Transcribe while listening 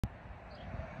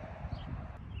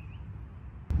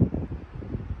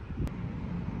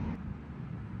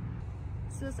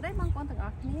Sữa đấy mong con từng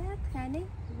ở nhé thay ní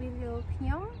video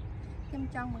nhóm kem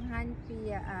trong bằng hai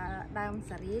vì đam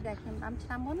sả rí để kem đam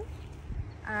chăm muốn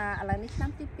là ní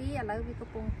chăm tí pi là vì có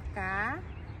bông cá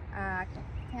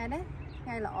thay đấy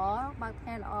thay lỏ bao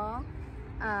thay lỏ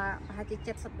 70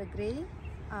 degree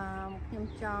kem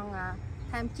trong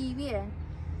tham chi với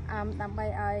đam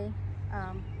bay ai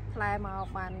fly màu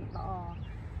bàn lỏ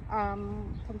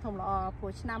thông thông lỏ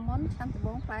của năm món chăm từ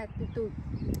bốn fly tụi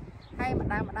hay mà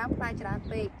đam fly cho đàn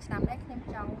về năm đấy kem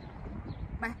trong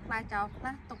bay fly cho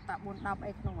lá tục tạo buồn đọc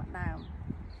ấy không đàm.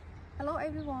 Hello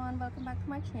everyone, welcome back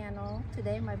to my channel.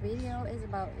 Today my video is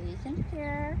about Asian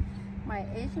pear. My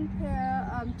Asian pear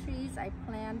trees I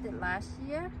planted last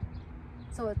year,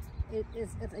 so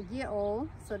it's a year old.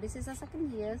 So this is the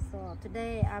second year. So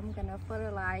today I'm gonna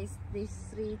fertilize these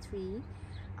 3 trees.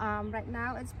 Right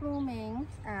now it's blooming.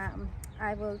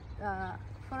 I will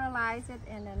fertilize it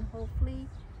and then hopefully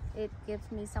it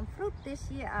gives me some fruit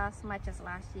this year as much as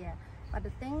last year. But the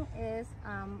thing is,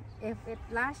 if it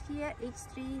last year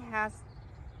each tree has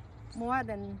more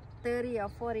than 30 or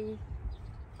 40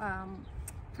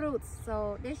 fruits,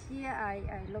 so this year I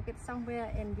look at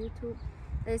somewhere in YouTube,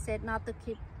 they said not to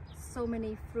keep so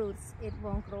many fruits, it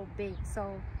won't grow big.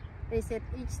 So they said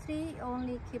each tree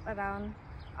only keep around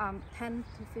 10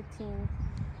 to 15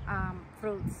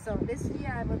 fruits. So this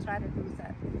year I will try to do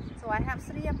that. So I have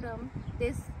 3 of them,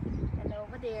 this and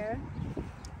over there.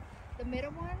 The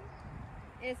middle one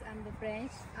is the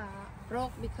branch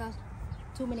broke because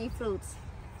too many fruits.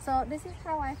 So this is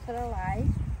how I fertilize.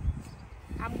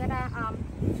 I'm gonna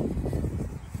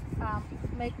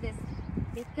make this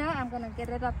bigger. I'm gonna get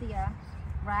rid of the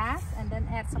grass and then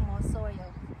add some more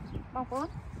soil. Bông bố,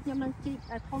 nhưng mình chỉ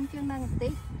không chương năng tí,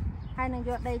 hay năng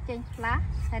vô đây trên lá,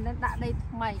 hay nó đặt đây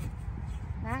mày.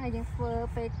 Đó, hay những phơ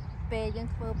pe những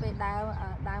phơ pe đào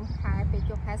khai pe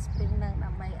cho khai spring năng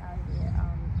làm mày ở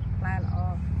là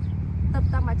lọ. Tập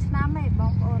tầm ở Nam này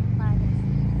bông ôn bài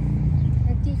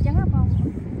này chị chẳng là bông.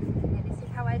 This is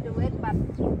how I do it, but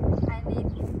I need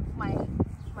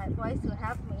my voice to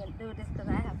help me and do this because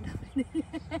I have no idea.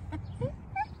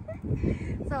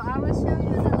 So I will show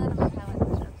you a little bit how I do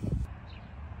it.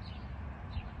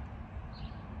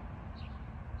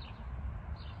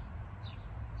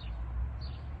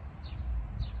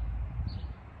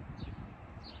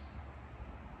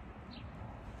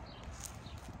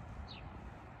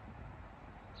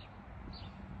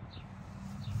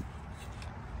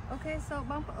 Okay, so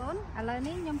bông ổn, là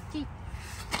ní nhom chị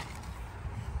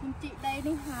đây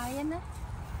đi hai á,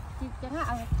 chị chẳng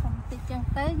hạn không chị chẳng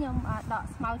tới nhom đọt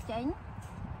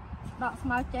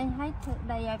màu chanh hay thử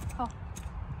đây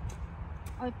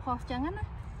oi phò chẳng á,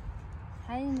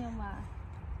 thấy nhưng mà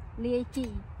lia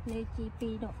chi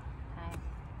pi độ.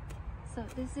 So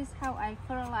this is how I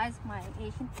fertilize my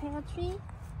Asian pear tree.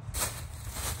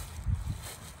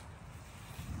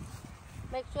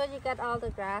 Make sure you get all the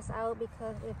grass out,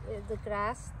 because if the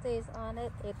grass stays on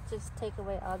it, it just takes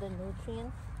away all the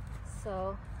nutrients.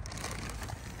 So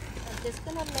I'm just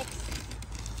gonna mix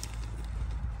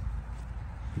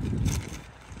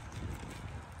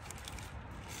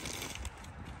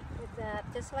with that,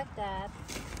 just like that.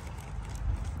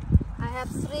 I have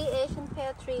 3 Asian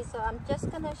pear trees, so I'm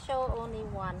just gonna show only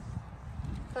one,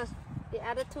 because the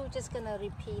other 2 just gonna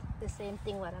repeat the same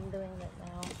thing what I'm doing right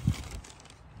now.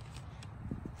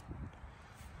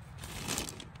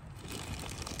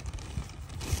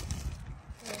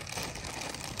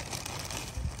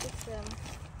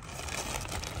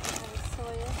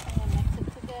 Soil and mix it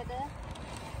together.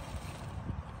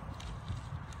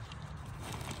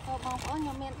 So bông ố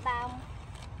nhóm miền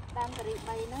đam tỉ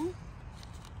bay nữa,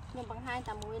 nhưng bằng 2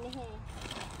 tầm mũi này hè,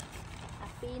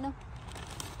 pi nữa,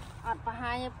 ọt và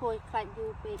 2 phôi khai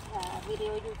du pe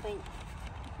video du pe.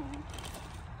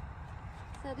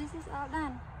 So this is all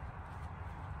done.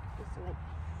 Just like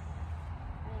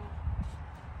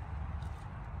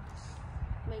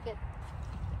make it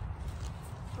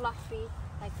fluffy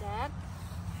like that,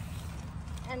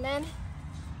 and then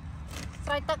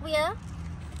try tuck here,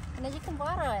 and then you can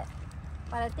water it.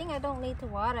 But I think I don't need to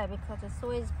water because the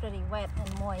soil is pretty wet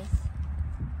and moist.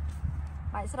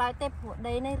 But try tip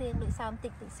đây này riêng được sao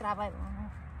tích được sao vậy?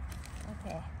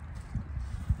 Okay.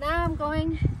 Now I'm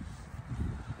going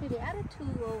to the other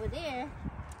 2 over there.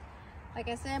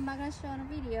 Like I said, I'm not gonna show in a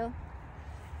video.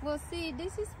 We'll see.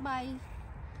 This is by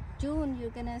June.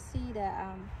 You're gonna see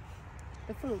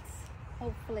the fruits,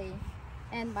 hopefully,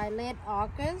 and by late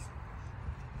August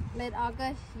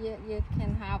you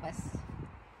can harvest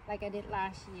like I did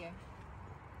last year.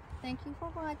 Thank you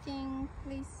for watching.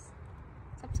 Please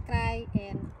subscribe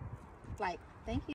and like. Thank you.